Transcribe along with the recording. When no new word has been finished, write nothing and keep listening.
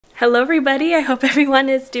Hello everybody, I hope everyone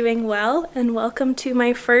is doing well and welcome to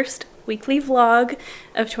my first weekly vlog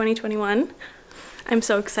of 2021. I'm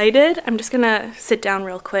so excited. I'm just gonna sit down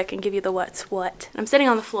real quick and give you the what's what. I'm sitting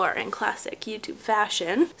on the floor in classic YouTube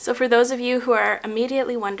fashion. So for those of you who are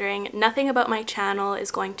immediately wondering, nothing about my channel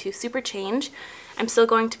is going to super change. I'm still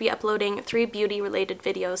going to be uploading 3 beauty related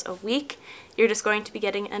videos a week. You're just going to be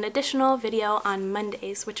getting an additional video on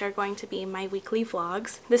Mondays, which are going to be my weekly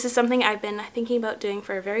vlogs. This is something I've been thinking about doing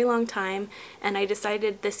for a very long time, and I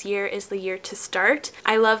decided this year is the year to start.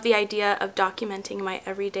 I love the idea of documenting my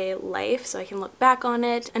everyday life so I can look back on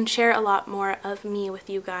it and share a lot more of me with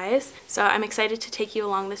you guys. So I'm excited to take you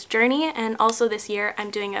along this journey, and also this year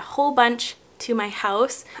I'm doing a whole bunch to my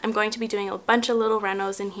house. I'm going to be doing a bunch of little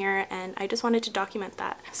renos in here, and I just wanted to document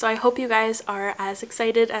that. So I hope you guys are as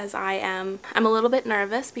excited as I am. I'm a little bit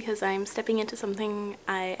nervous because I'm stepping into something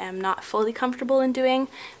I am not fully comfortable in doing,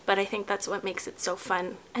 but I think that's what makes it so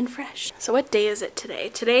fun and fresh. So what day is it today?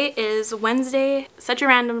 Today is Wednesday. Such a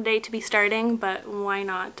random day to be starting, but why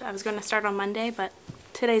not? I was going to start on Monday, but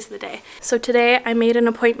today's the day. So today I made an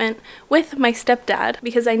appointment with my stepdad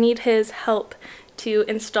because I need his help to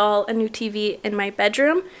install a new TV in my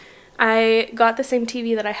bedroom. I got the same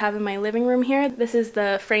TV that I have in my living room here. This is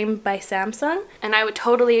the Frame by Samsung, and I would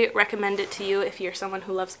totally recommend it to you if you're someone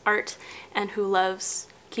who loves art and who loves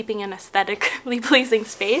keeping an aesthetically pleasing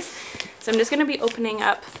space. So I'm just going to be opening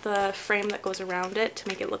up the frame that goes around it to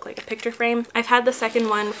make it look like a picture frame. I've had the second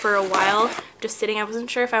one for a while, just sitting. I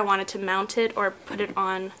wasn't sure if I wanted to mount it or put it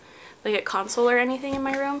on like a console or anything in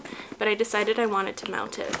my room, but I decided I wanted to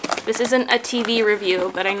mount it. This isn't a TV review,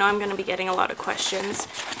 but I know I'm going to be getting a lot of questions,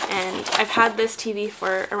 and I've had this TV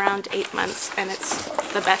for around 8 months, and it's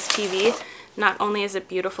the best TV. Not only is it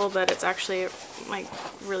beautiful, but it's actually like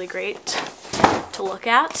really great to look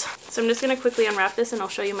at. So I'm just going to quickly unwrap this and I'll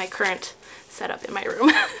show you my current setup in my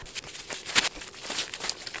room.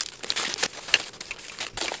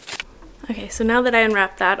 Okay, so now that I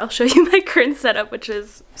unwrapped that, I'll show you my current setup, which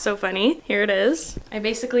is so funny. Here it is. I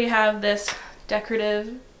basically have this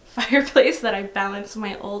decorative fireplace that I balance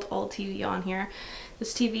my old TV on here.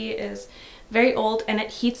 This TV is very old and it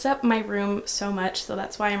heats up my room so much, so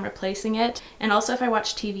that's why I'm replacing it. And also if I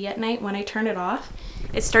watch TV at night, when I turn it off,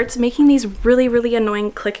 it starts making these really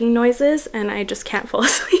annoying clicking noises and I just can't fall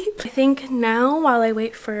asleep. I think now, while I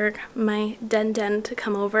wait for my den to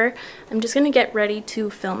come over, I'm just gonna get ready to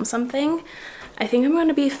film something. I think I'm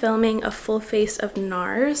gonna be filming a full face of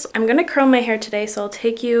NARS. I'm gonna curl my hair today, so I'll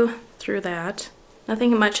take you through that.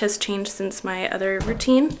 Nothing much has changed since my other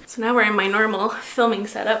routine. So now we're in my normal filming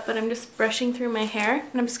setup, but I'm just brushing through my hair.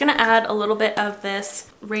 And I'm just gonna add a little bit of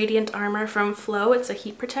this Radiant Armor from Flow. It's a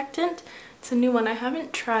heat protectant. It's a new one. I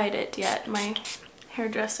haven't tried it yet. My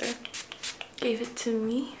hairdresser gave it to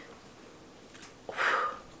me.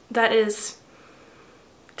 That is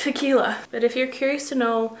tequila. But if you're curious to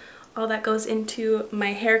know all that goes into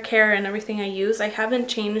my hair care and everything I use, I haven't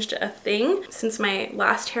changed a thing since my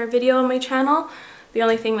last hair video on my channel. The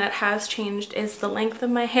only thing that has changed is the length of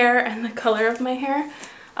my hair and the color of my hair.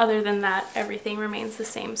 Other than that, everything remains the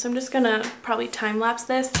same. So I'm just gonna probably time lapse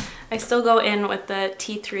this. I still go in with the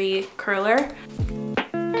T3 curler.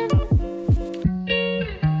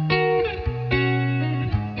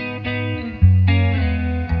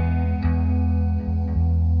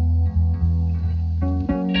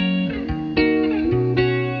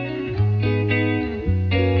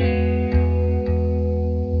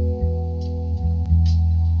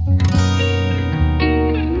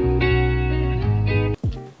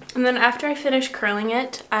 And then after I finish curling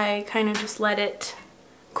it, I kind of just let it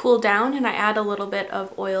cool down and I add a little bit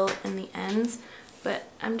of oil in the ends. But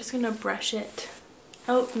I'm just gonna brush it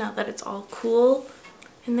out now that it's all cool.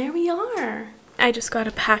 And there we are. I just got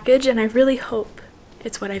a package and I really hope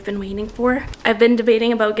it's what I've been waiting for. I've been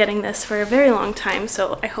debating about getting this for a very long time,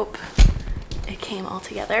 so I hope it came all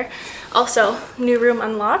together. Also, new room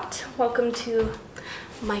unlocked. Welcome to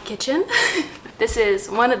my kitchen. This is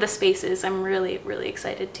one of the spaces I'm really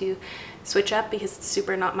excited to switch up because it's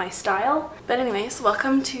super not my style. But anyways,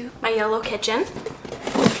 welcome to my yellow kitchen.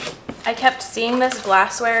 I kept seeing this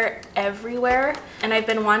glassware everywhere and I've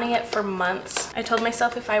been wanting it for months. I told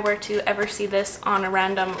myself if I were to ever see this on a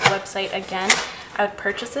random website again, I would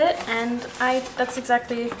purchase it, and that's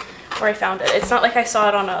exactly where I found it. It's not like I saw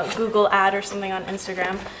it on a Google ad or something on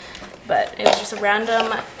Instagram, but it was just a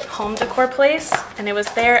random home decor place and it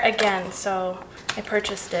was there again, so I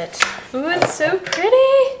purchased it. Ooh, it's so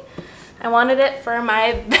pretty! I wanted it for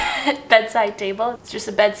my bedside table. It's just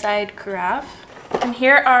a bedside carafe. And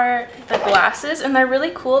here are the glasses, and they're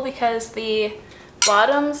really cool because the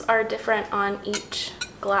bottoms are different on each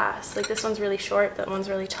glass. Like this one's really short, that one's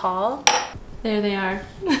really tall. There they are.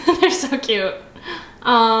 They're so cute.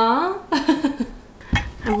 Aww.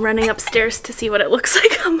 I'm running upstairs to see what it looks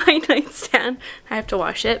like on my nightstand. I have to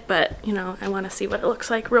wash it, but you know, I want to see what it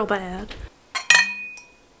looks like real bad.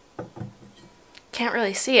 Can't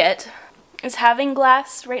really see it. Is having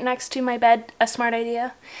glass right next to my bed a smart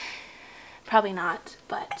idea? Probably not,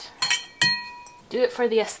 but do it for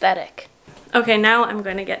the aesthetic. Okay, now I'm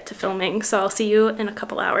going to get to filming, so I'll see you in a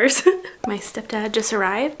couple hours. My stepdad just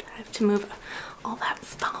arrived. I have to move all that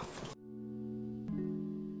stuff.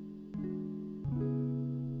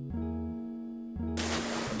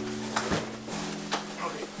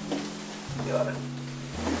 Got it.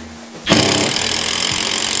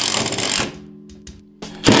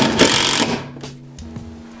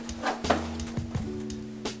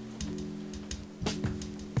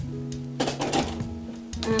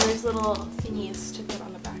 And then there's little thingies to put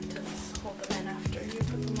on the back to hold them in after you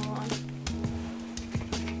put them all on.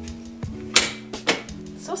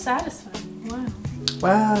 So satisfying. Wow.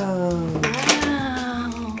 Wow.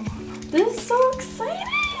 Wow. This is so exciting.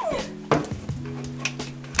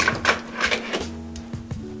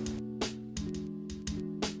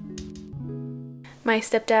 My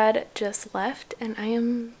stepdad just left and I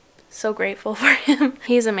am so grateful for him.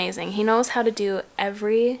 He's amazing. He knows how to do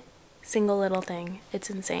every single little thing. It's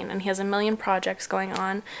insane, and he has a million projects going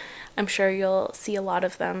on. I'm sure you'll see a lot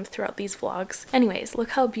of them throughout these vlogs. Anyways,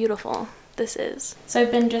 look how beautiful this is. So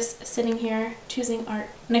I've been just sitting here choosing art,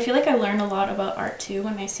 and I feel like I learn a lot about art too.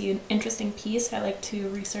 When I see an interesting piece, I like to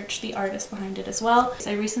research the artist behind it as well.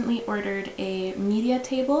 So I recently ordered a media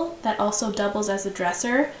table that also doubles as a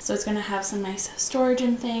dresser, so it's going to have some nice storage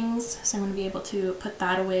and things, so I'm going to be able to put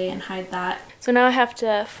that away and hide that. So now I have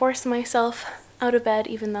to force myself out of bed,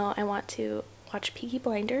 even though I want to watch Peaky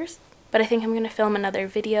Blinders. But I think I'm going to film another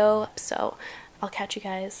video, so I'll catch you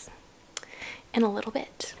guys in a little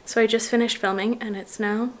bit. So I just finished filming and it's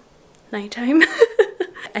now nighttime.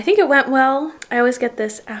 I think it went well. I always get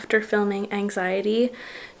this after filming anxiety,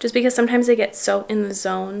 just because sometimes I get so in the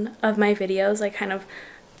zone of my videos, I kind of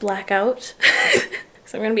black out.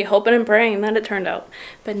 So I'm gonna be hoping and praying that it turned out.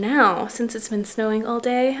 But now, since it's been snowing all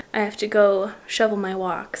day, I have to go shovel my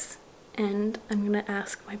walks. And I'm gonna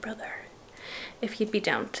ask my brother if he'd be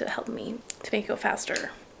down to help me to make it go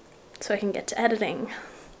faster so I can get to editing.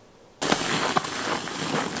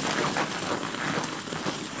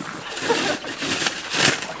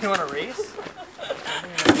 You want to race?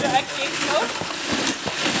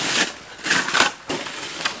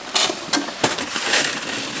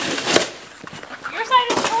 Your side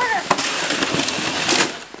is shorter.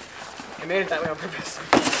 I made it that way on purpose.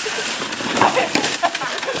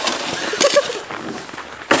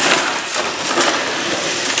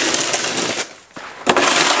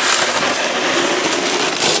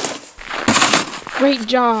 Great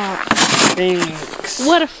job. Thanks.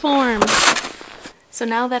 What a form. So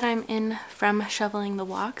now that I'm in from shoveling the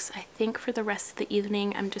walks, I think for the rest of the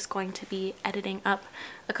evening I'm just going to be editing up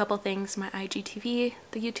a couple things, my IGTV,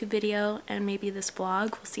 the YouTube video, and maybe this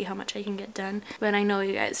vlog. We'll see how much I can get done. But I know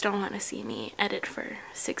you guys don't want to see me edit for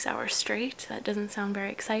 6 hours straight. That doesn't sound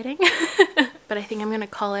very exciting. But I think I'm gonna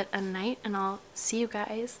call it a night and I'll see you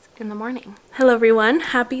guys in the morning. Hello everyone,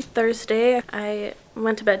 happy Thursday. I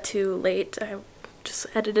went to bed too late. I just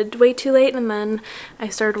edited way too late, and then I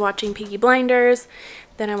started watching Peaky Blinders.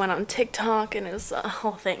 Then I went on TikTok and it was a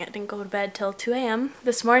whole thing. I didn't go to bed till 2 a.m.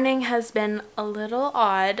 This morning has been a little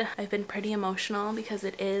odd. I've been pretty emotional because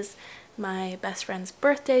it is my best friend's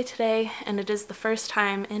birthday today, and it is the first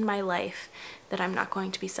time in my life that I'm not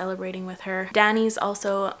going to be celebrating with her. Danny's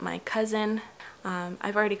also my cousin.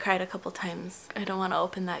 I've already cried a couple times. I don't want to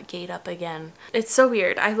open that gate up again. It's so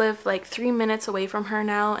weird. I live like 3 minutes away from her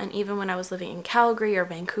now, and even when I was living in Calgary or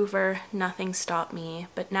Vancouver, nothing stopped me.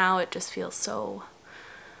 But now it just feels so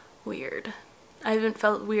weird. I haven't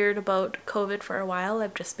felt weird about COVID for a while.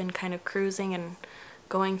 I've just been kind of cruising and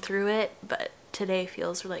going through it, but today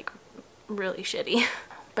feels like really shitty.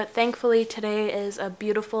 But thankfully today is a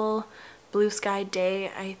beautiful blue sky day.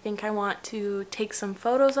 I think I want to take some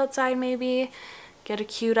photos outside, maybe get a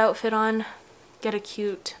cute outfit on, get a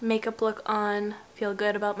cute makeup look on, feel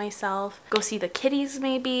good about myself, go see the kitties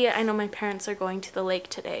maybe. I know my parents are going to the lake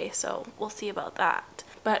today, so we'll see about that.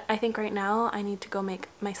 But I think right now I need to go make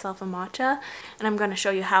myself a matcha, and I'm going to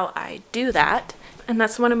show you how I do that. And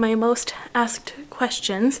that's one of my most asked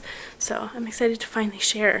questions, so I'm excited to finally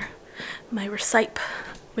share my recipe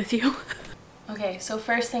with you. Okay, so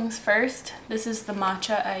first things first, this is the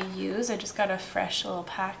matcha I use. I just got a fresh little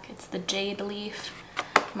pack. It's the Jade Leaf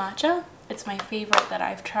matcha. It's my favorite that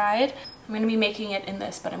I've tried. I'm going to be making it in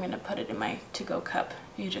this, but I'm going to put it in my to-go cup.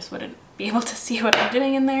 You just wouldn't be able to see what I'm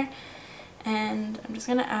doing in there. And I'm just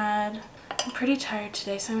going to add, I'm pretty tired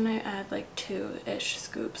today, so I'm going to add like 2-ish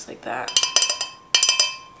scoops like that.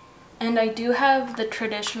 And I do have the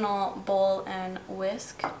traditional bowl and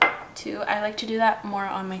whisk too. I like to do that more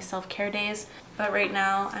on my self-care days, but right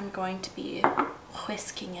now I'm going to be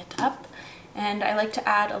whisking it up. And I like to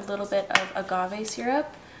add a little bit of agave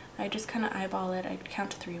syrup. I just kind of eyeball it. I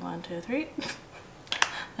count to 3, 1, 2, 3.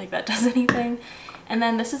 Like that does anything. And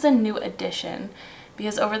then this is a new addition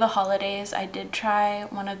because over the holidays I did try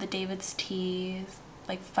one of the David's Tea's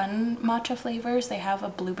like fun matcha flavors. They have a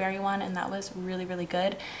blueberry one and that was really, really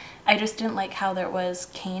good. I just didn't like how there was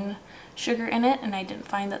cane sugar in it, and I didn't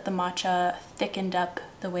find that the matcha thickened up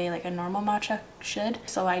the way like a normal matcha should.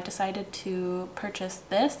 So I decided to purchase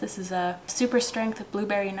this. This is a super strength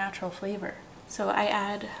blueberry natural flavor. So I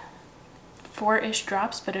add 4-ish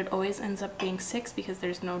drops, but it always ends up being 6 because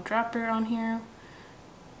there's no dropper on here.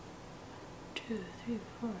 2, 3,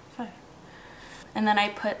 4, 5. And then I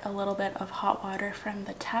put a little bit of hot water from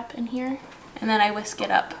the tap in here, and then I whisk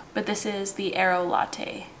it up. But this is the Aero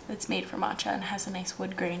Latte. It's made from matcha and has a nice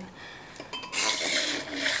wood grain.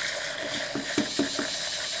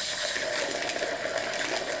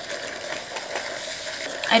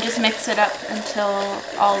 I just mix it up until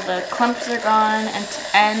all the clumps are gone,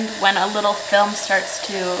 and when a little film starts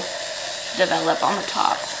to develop on the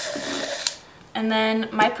top. And then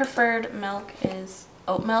my preferred milk is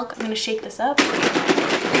oat milk. I'm going to shake this up,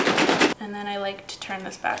 and then I like to turn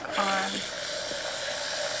this back on.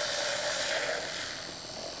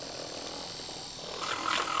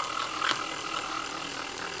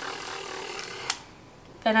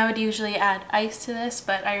 Then I would usually add ice to this,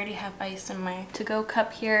 but I already have ice in my to-go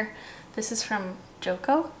cup here. This is from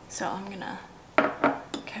Joko, so I'm gonna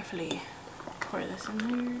carefully pour this in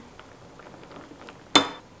there.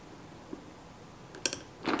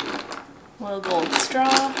 A little gold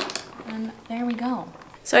straw, and there we go.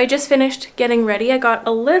 So I just finished getting ready. I got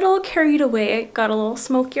a little carried away. It got a little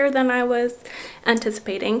smokier than I was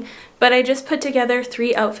anticipating, but I just put together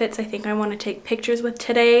 3 outfits I think I want to take pictures with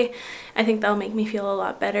today. I think that'll make me feel a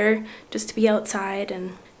lot better just to be outside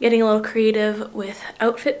and getting a little creative with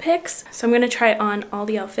outfit pics. So I'm going to try on all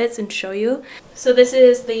the outfits and show you. So this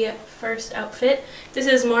is the first outfit. This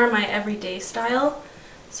is more my everyday style.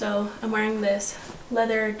 So I'm wearing this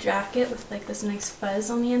leather jacket with like this nice fuzz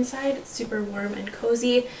on the inside. It's super warm and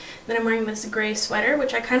cozy. Then I'm wearing this gray sweater,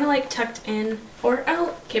 which I kind of like tucked in or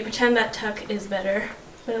out. Okay, pretend that tuck is better,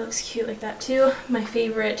 but it looks cute like that too. My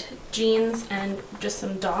favorite jeans and just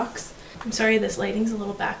some Docs. I'm sorry this lighting's a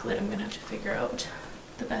little backlit. I'm gonna have to figure out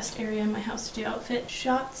the best area in my house to do outfit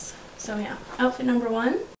shots. So yeah, outfit number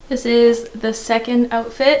 1. This is the second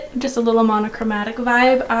outfit, just a little monochromatic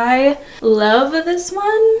vibe. I love this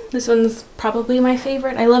one. This one's probably my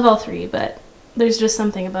favorite. I love all 3, but there's just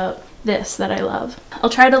something about this that I love. I'll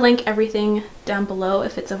try to link everything down below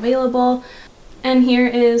if it's available. And here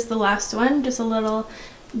is the last one, just a little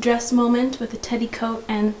dress moment with a teddy coat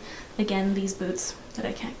and again these boots that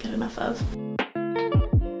I can't get enough of.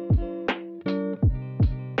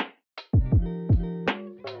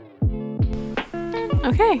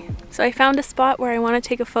 Okay, so I found a spot where I want to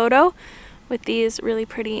take a photo with these really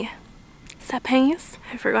pretty sapins.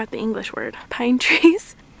 I forgot the English word. Pine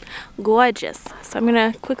trees. Gorgeous. So I'm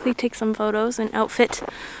gonna quickly take some photos in outfit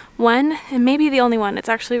 1, and maybe the only one. It's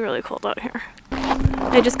actually really cold out here.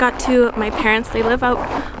 I just got to my parents. They live out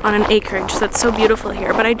on an acreage, so it's so beautiful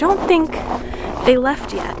here, but I don't think they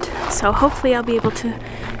left yet. So hopefully I'll be able to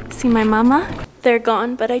see my mama. They're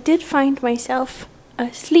gone, but I did find myself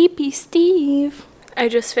a sleepy Steve. I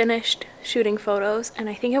just finished shooting photos and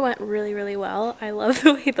I think it went really, really well. I love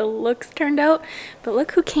the way the looks turned out, but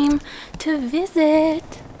look who came to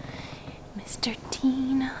visit. Mr.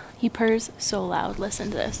 Teen. He purrs so loud. Listen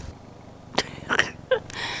to this.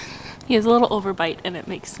 He has a little overbite and it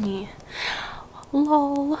makes me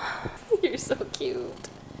lol. You're so cute.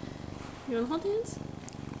 You wanna hold hands?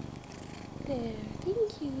 There,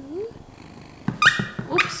 thank you.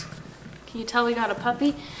 Oops. Can you tell we got a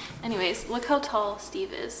puppy? Anyways, look how tall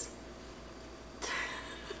Steve is.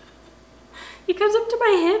 He comes up to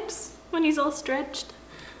my hips when he's all stretched.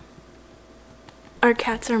 Our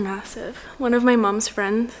cats are massive. One of my mom's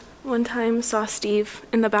friends one time saw Steve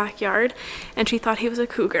in the backyard and she thought he was a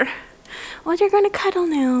cougar. Well, you're gonna cuddle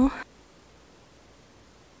now.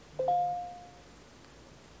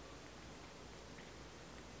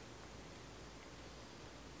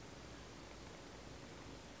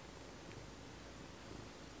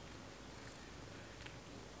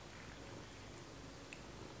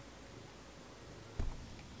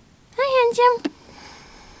 handsome?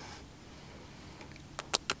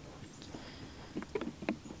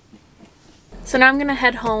 So now I'm gonna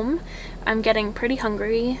head home. I'm getting pretty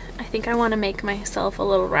hungry. I think I want to make myself a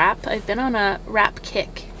little wrap. I've been on a wrap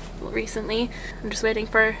kick recently. I'm just waiting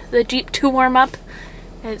for the Jeep to warm up.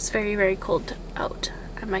 It's very, very cold out.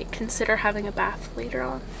 I might consider having a bath later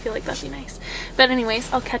on. I feel like that'd be nice. But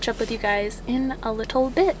anyways, I'll catch up with you guys in a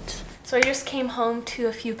little bit. So I just came home to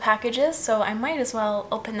a few packages, so I might as well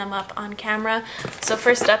open them up on camera. So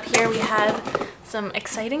first up here we have some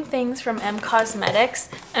exciting things from M Cosmetics,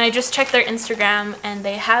 and I just checked their Instagram and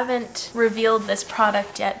they haven't revealed this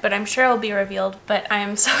product yet, but I'm sure it'll be revealed. But I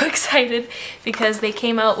am so excited because they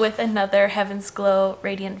came out with another Heaven's Glow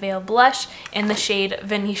Radiant Veil blush in the shade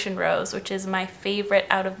Venetian Rose, which is my favorite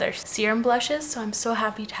out of their serum blushes, so I'm so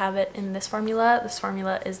happy to have it in this formula. This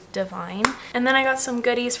formula is divine. And then I got some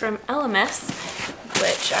goodies from LMS,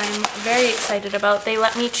 which I'm very excited about. They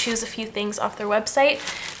let me choose a few things off their website,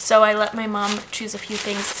 so I let my mom choose a few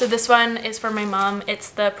things. So this one is for my mom. It's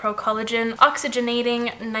the Pro Collagen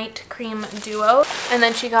Oxygenating Night Cream Duo. And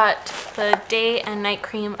then she got the day and night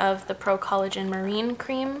cream of the Pro Collagen Marine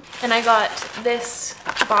Cream. And I got this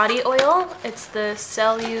body oil. It's the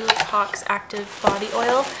Cellutox Active Body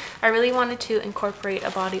Oil. I really wanted to incorporate a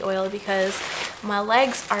body oil because my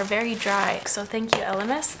legs are very dry. So thank you,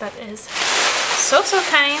 LMS. That is so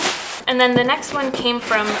kind. And then the next one came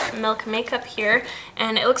from Milk Makeup here,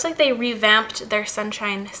 and it looks like they revamped their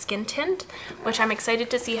Sunshine Skin Tint, which I'm excited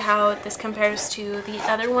to see how this compares to the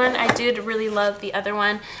other one. I did really love the other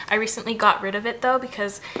one. I recently got rid of it though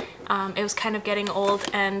because it was kind of getting old,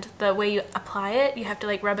 and the way you apply it, you have to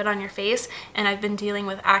like rub it on your face, and I've been dealing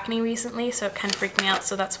with acne recently, so it kind of freaked me out,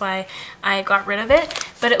 so that's why I got rid of it.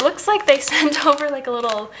 But it looks like they sent over like a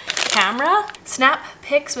little camera. Snap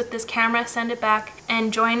pics with this camera, send it back,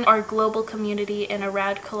 and join our global community in a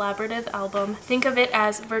rad collaborative album. Think of it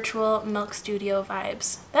as virtual Milk Studio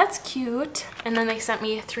vibes. That's cute. And then they sent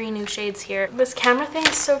me 3 new shades here. This camera thing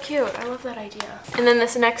is so cute. I love that idea. And then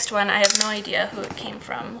this next one, I have no idea who it came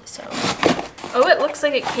from, so. Oh, it looks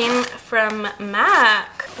like it came from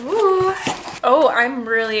MAC. Ooh. Oh, I'm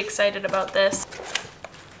really excited about this.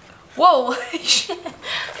 Whoa, shit.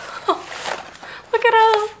 Look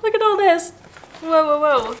at all this.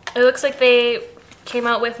 Whoa. It looks like they came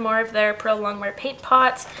out with more of their Pearl Longwear paint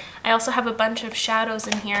pots. I also have a bunch of shadows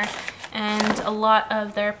in here and a lot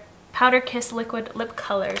of their Powder Kiss liquid lip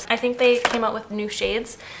colors. I think they came out with new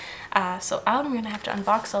shades. So I'm gonna have to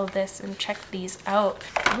unbox all of this and check these out.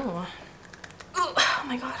 Ooh. Ooh, oh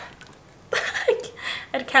my god.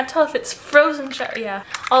 I can't tell if it's frozen. Yeah,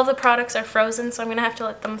 all the products are frozen, so I'm gonna have to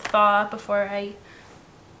let them thaw before I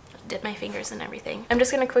dip my fingers and everything. I'm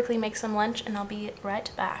just gonna quickly make some lunch and I'll be right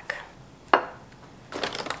back.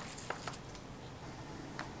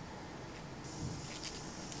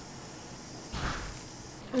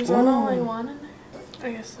 Is that all I want in there?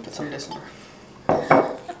 I guess. Put some of this in there.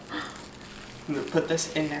 I'm gonna put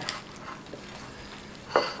this in there.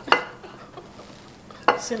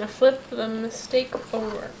 Just gonna flip the mistake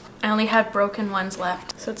over. I only have broken ones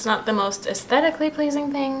left, so it's not the most aesthetically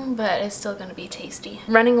pleasing thing, but it's still gonna be tasty.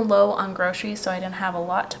 I'm running low on groceries, so I didn't have a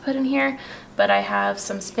lot to put in here, but I have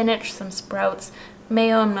some spinach, some sprouts,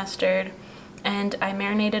 mayo and mustard, and I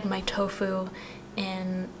marinated my tofu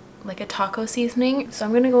in like a taco seasoning. So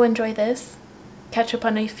I'm gonna go enjoy this, catch up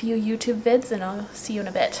on a few YouTube vids, and I'll see you in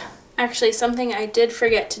a bit. Actually, something I did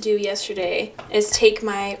forget to do yesterday is take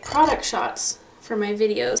my product shots for my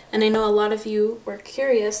videos, and I know a lot of you were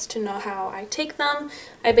curious to know how I take them.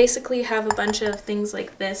 I basically have a bunch of things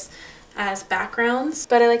like this as backgrounds,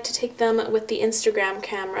 but I like to take them with the Instagram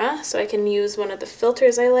camera so I can use one of the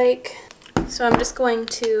filters I like. So I'm just going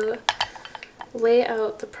to lay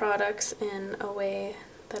out the products in a way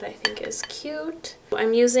that I think is cute.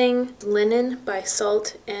 I'm using Linen by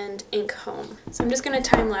Salt and Ink Home. So I'm just going to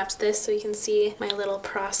time lapse this so you can see my little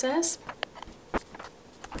process.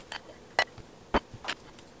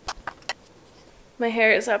 My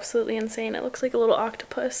hair is absolutely insane. It looks like a little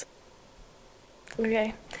octopus.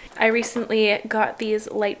 Okay. I recently got these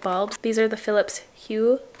light bulbs. These are the Philips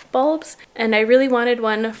Hue bulbs, and I really wanted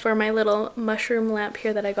one for my little mushroom lamp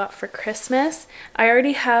here that I got for Christmas. I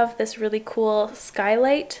already have this really cool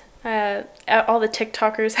skylight. All the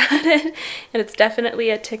TikTokers had it, and it's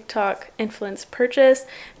definitely a TikTok influenced purchase,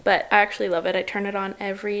 but I actually love it. I turn it on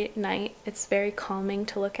every night. It's very calming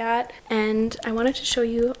to look at, and I wanted to show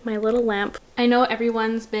you my little lamp. I know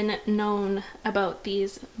everyone's been known about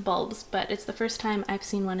these bulbs, but it's the first time I've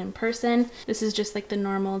seen one in person. This is just like the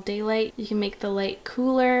normal daylight. You can make the light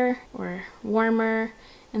cooler or warmer,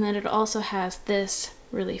 and then it also has this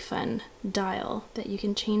really fun dial that you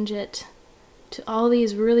can change it to all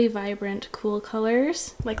these really vibrant, cool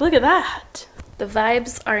colors. Like, look at that! The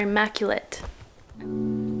vibes are immaculate.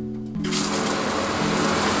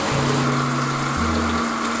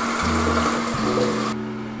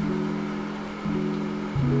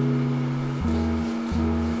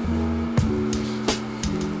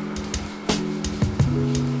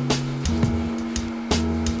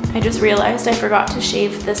 I just realized I forgot to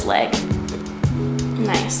shave this leg.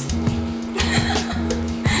 Nice.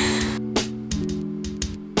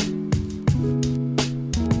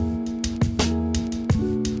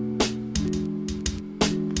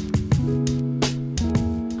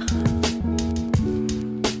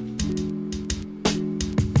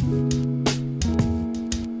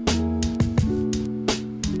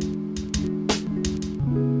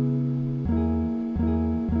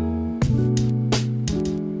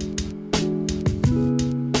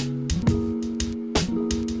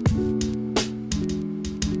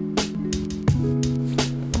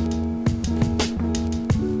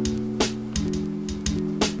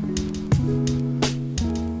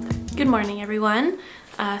 Good morning, everyone.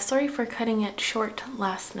 Sorry for cutting it short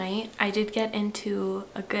last night. I did get into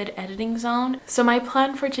a good editing zone. So my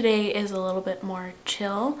plan for today is a little bit more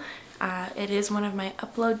chill. It is one of my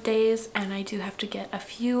upload days and I do have to get a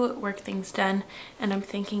few work things done, and I'm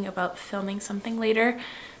thinking about filming something later.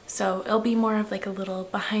 So it'll be more of like a little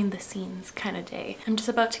behind the scenes kind of day. I'm just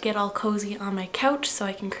about to get all cozy on my couch so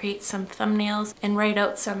I can create some thumbnails and write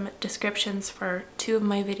out some descriptions for 2 of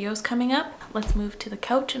my videos coming up. Let's move to the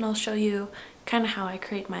couch and I'll show you kind of how I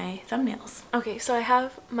create my thumbnails. Okay, so I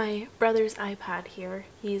have my brother's iPad here.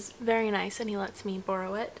 He's very nice and he lets me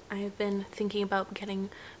borrow it. I've been thinking about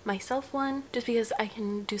getting myself one just because I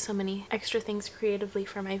can do so many extra things creatively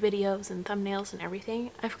for my videos and thumbnails and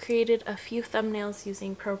everything. I've created a few thumbnails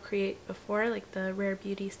using Procreate before, like the Rare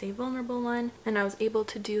Beauty Stay Vulnerable one, and I was able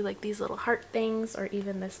to do like these little heart things or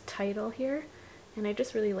even this title here, and I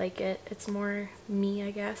just really like it. It's more me,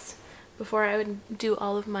 I guess. Before I would do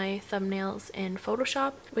all of my thumbnails in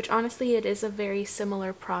Photoshop, which honestly it is a very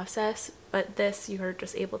similar process, but this you're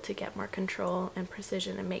just able to get more control and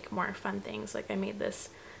precision and make more fun things. Like I made this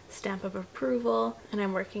stamp of approval and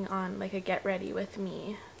I'm working on like a get ready with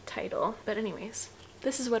me title. But anyways,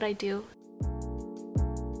 this is what I do.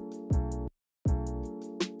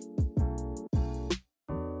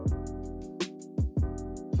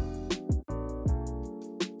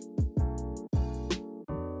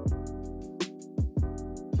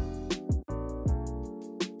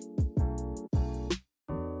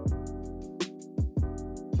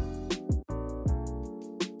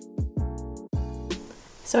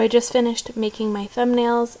 So I just finished making my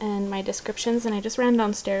thumbnails and my descriptions, and I just ran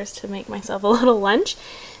downstairs to make myself a little lunch.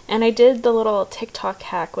 And I did the little TikTok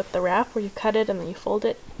hack with the wrap where you cut it and then you fold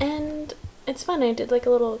it. And it's fun. I did like a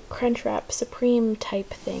little crunch wrap supreme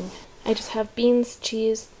type thing. I just have beans,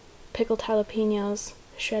 cheese, pickled jalapenos,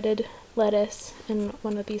 shredded lettuce, and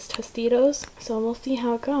one of these Tostitos. So we'll see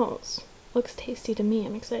how it goes. Looks tasty to me.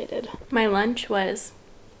 I'm excited. My lunch was...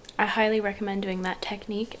 I highly recommend doing that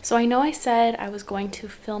technique. So I know I said I was going to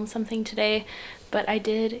film something today, but I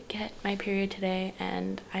did get my period today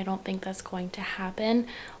and I don't think that's going to happen.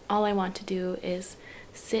 All I want to do is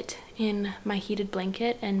sit in my heated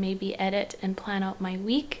blanket and maybe edit and plan out my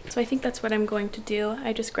week. So I think that's what I'm going to do.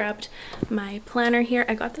 I just grabbed my planner here.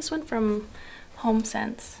 I got this one from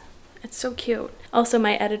HomeSense. It's so cute. Also,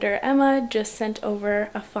 my editor Emma just sent over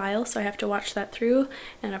a file, so I have to watch that through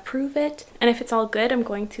and approve it. And if it's all good, I'm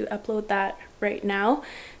going to upload that right now.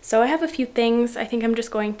 So I have a few things. I think I'm just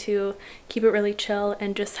going to keep it really chill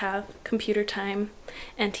and just have computer time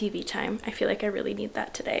and TV time. I feel like I really need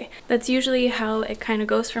that today. That's usually how it kind of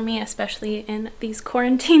goes for me, especially in these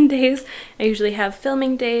quarantine days. I usually have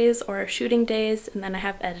filming days or shooting days, and then I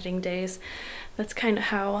have editing days. That's kind of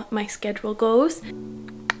how my schedule goes.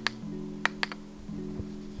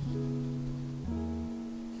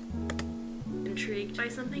 Intrigued by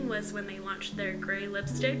something was when they launched their gray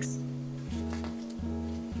lipsticks.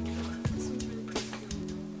 This one's really pretty.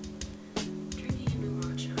 Drinking a new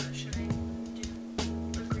matcha, should I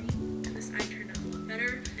do a green? And this eye turned out a lot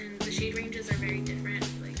better, and the shade ranges are very different.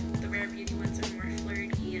 Like the Rare Beauty ones are more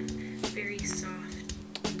flirty and very soft.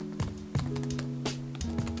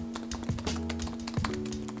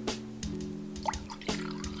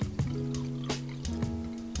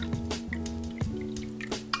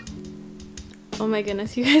 Oh my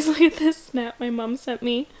goodness, you guys, look at this snap my mom sent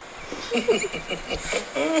me.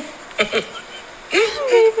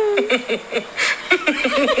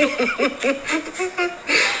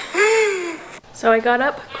 So I got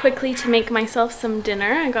up quickly to make myself some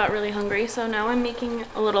dinner. I got really hungry, so now I'm making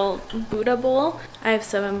a little Buddha bowl. I have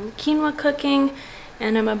some quinoa cooking,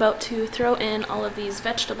 and I'm about to throw in all of these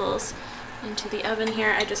vegetables into the oven here.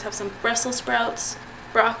 I just have some Brussels sprouts,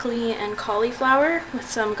 broccoli, and cauliflower with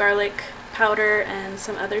some garlic powder and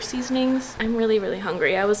some other seasonings. I'm really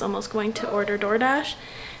hungry. I was almost going to order DoorDash,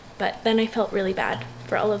 but then I felt really bad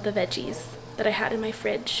for all of the veggies that I had in my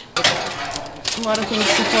fridge. A lot of things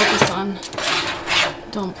to focus on.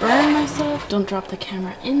 Don't burn myself, don't drop the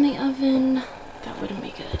camera in the oven. That wouldn't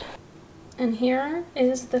be good. And here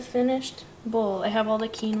is the finished bowl. I have all the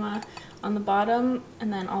quinoa on the bottom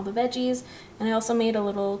and then all the veggies. And I also made a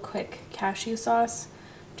little quick cashew sauce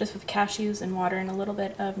just with cashews and water and a little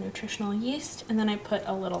bit of nutritional yeast. And then I put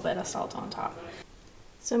a little bit of salt on top.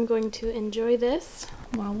 So I'm going to enjoy this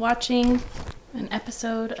while watching an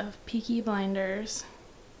episode of Peaky Blinders.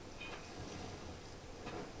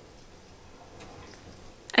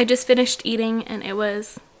 I just finished eating and it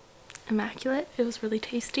was immaculate. It was really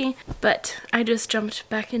tasty, but I just jumped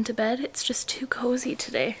back into bed. It's just too cozy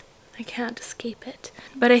today. I can't escape it.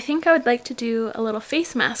 But I think I would like to do a little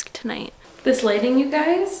face mask tonight. This lighting, you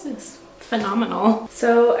guys, is phenomenal.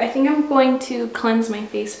 So I think I'm going to cleanse my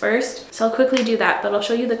face first. So I'll quickly do that, but I'll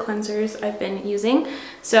show you the cleansers I've been using.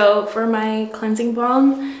 So for my cleansing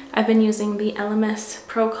balm, I've been using the LMS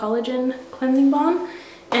Pro Collagen Cleansing Balm.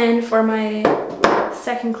 And for my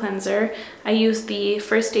second cleanser, I used the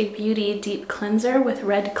First Aid Beauty Deep Cleanser with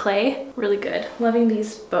red clay. Really good. Loving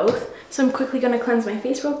these both. So I'm quickly going to cleanse my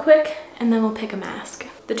face real quick and then we'll pick a mask.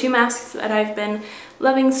 The two masks that I've been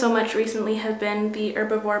loving so much recently have been the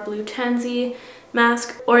Herbivore Blue Tansy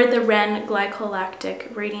mask or the Ren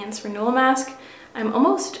Glycolactic Radiance Renewal Mask. I'm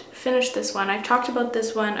almost finished this one. I've talked about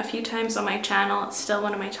this one a few times on my channel. It's still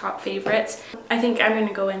one of my top favorites. I think I'm going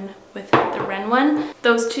to go in with the Ren one.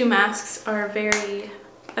 Those two masks are very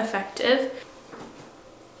effective.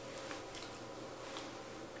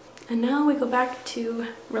 And now we go back to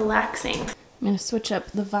relaxing. I'm going to switch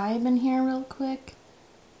up the vibe in here real quick.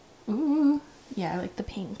 Ooh, yeah, I like the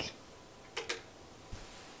pink.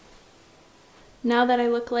 Now that I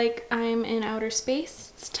look like I'm in outer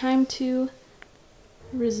space, it's time to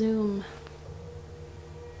resume.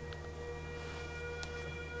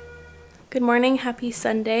 Good morning, happy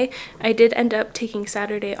Sunday. I did end up taking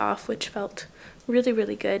Saturday off, which felt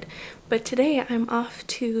really good, but today I'm off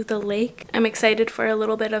to the lake. I'm excited for a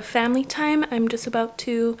little bit of family time. I'm just about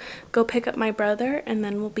to go pick up my brother and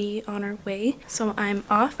then we'll be on our way. So I'm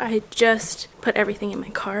off. I just put everything in my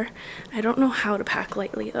car. I don't know how to pack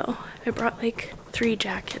lightly though. I brought like 3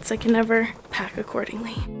 jackets. I can never pack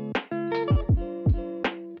accordingly.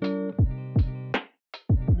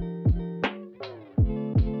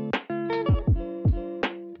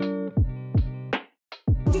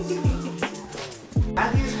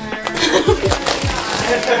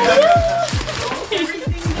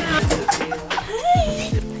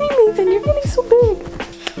 Hi, Nathan, you're getting so big.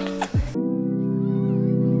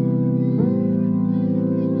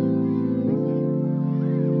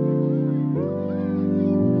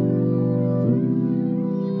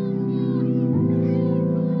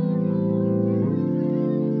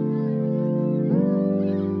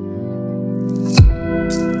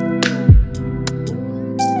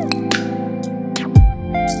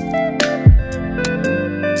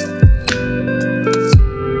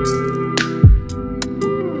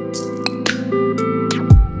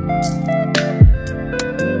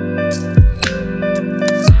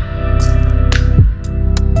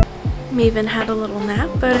 Maven had a little nap,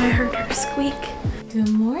 but I heard her squeak. Good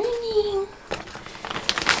morning.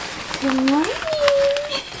 Good morning.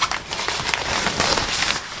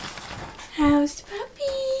 How's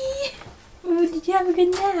puppy? Oh, did you have a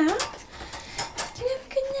good nap? Did you have a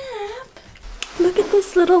good nap? Look at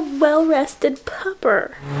this little well-rested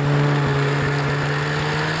pupper.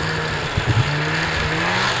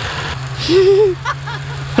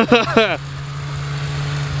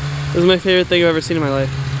 This is my favorite thing I've ever seen in my life.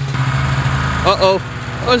 Uh-oh.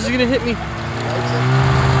 Oh, she's gonna hit me.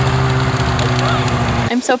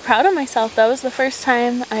 I'm so proud of myself. That was the first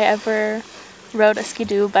time I ever rode a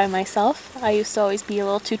Esqido by myself. I used to always be a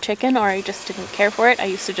little too chicken, or I just didn't care for it. I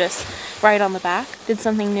used to just ride on the back. Did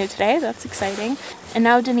something new today. That's exciting. And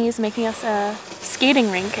now Denise is making us a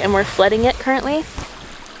skating rink and we're flooding it currently.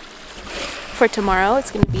 For tomorrow,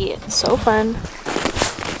 it's gonna be so fun.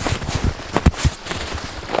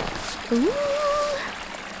 Ooh.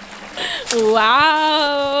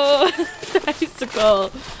 Wow!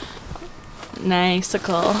 Icicle.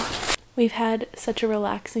 Nice-icle. We've had such a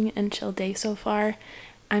relaxing and chill day so far.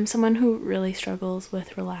 I'm someone who really struggles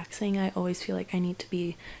with relaxing. I always feel like I need to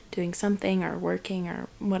be doing something or working or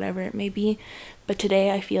whatever it may be. But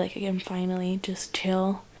today I feel like I can finally just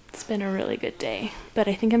chill. It's been a really good day. But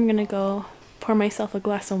I think I'm gonna go pour myself a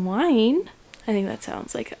glass of wine. I think that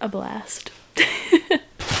sounds like a blast.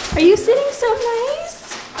 Are you sitting so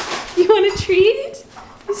nice? You want a treat?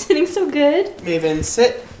 You're sitting so good. Maven,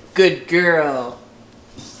 sit. Good girl.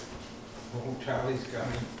 Oh, Charlie's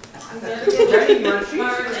coming. Just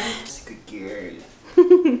a good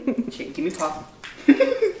girl. Shake, give me pop.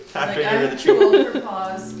 After I'm the too treat. old for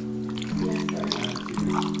paws.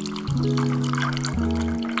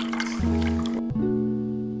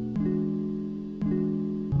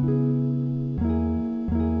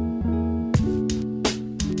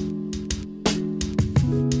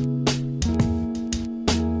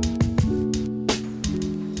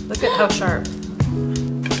 Look at how sharp.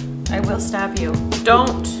 I will stab you.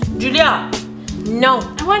 Don't! Julia! No!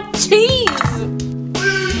 I want cheese!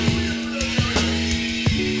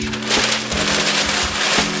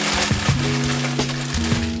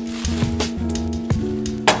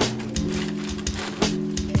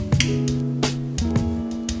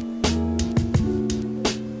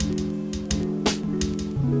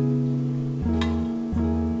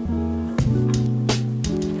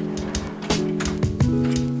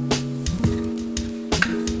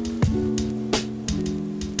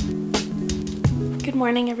 Good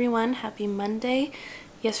morning everyone, happy Monday.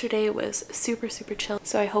 Yesterday was super chill,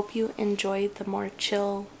 so I hope you enjoyed the more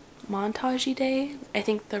chill montagey day. I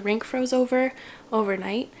think the rink froze over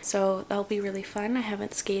overnight, so that'll be really fun. I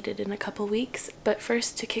haven't skated in a couple weeks, but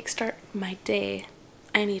first to kickstart my day,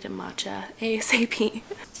 I need a matcha ASAP.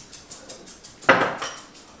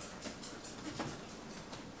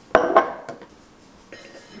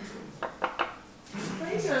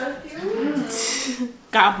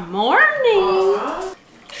 Good morning!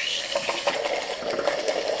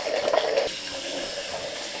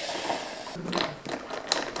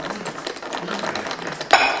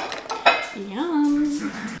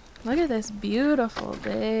 Yum! Look at this beautiful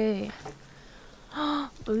day.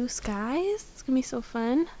 Blue skies? It's gonna be so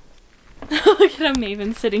fun. Look at how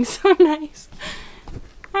Maven's sitting so nice.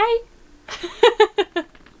 Hi!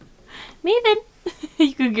 Maven!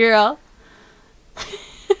 You good girl.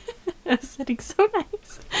 Sitting so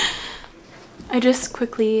nice. I just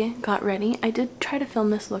quickly got ready. I did try to film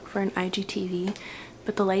this look for an IGTV,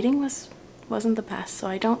 but the lighting wasn't the best, so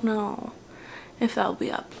I don't know if that'll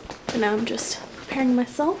be up. But now I'm just preparing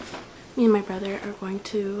myself. Me and my brother are going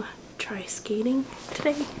to try skating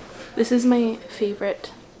today. This is my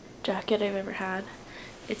favorite jacket I've ever had.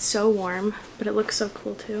 It's so warm, but it looks so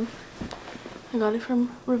cool too. I got it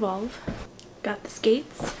from Revolve. Got the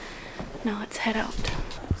skates. Now let's head out.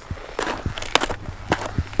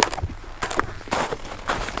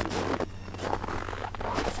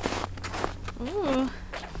 Ooh,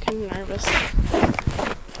 kind of nervous.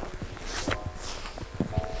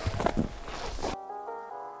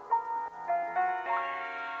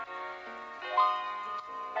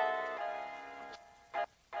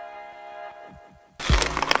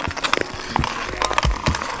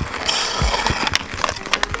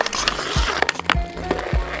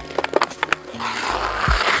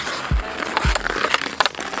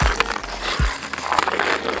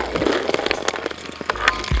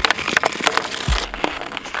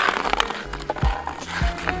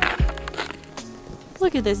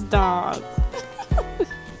 Look at this dog.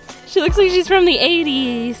 She looks like she's from the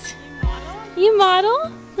 80s. You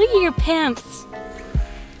model? Look at your pants.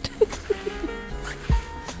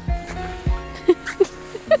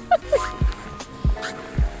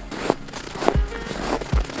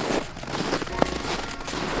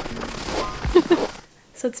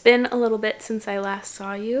 So it's been a little bit since I last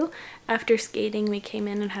saw you. After skating, we came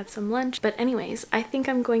in and had some lunch. But anyways, I think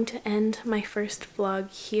I'm going to end my first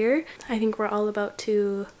vlog here. I think we're all about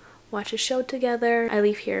to watch a show together. I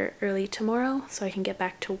leave here early tomorrow so I can get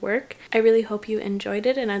back to work. I really hope you enjoyed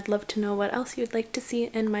it, and I'd love to know what else you'd like to see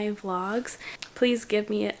in my vlogs. Please give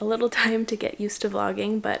me a little time to get used to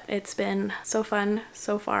vlogging, but it's been so fun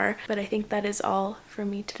so far. But I think that is all for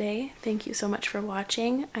me today. Thank you so much for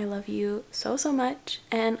watching. I love you so much,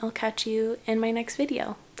 and I'll catch you in my next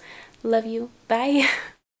video. Love you. Bye.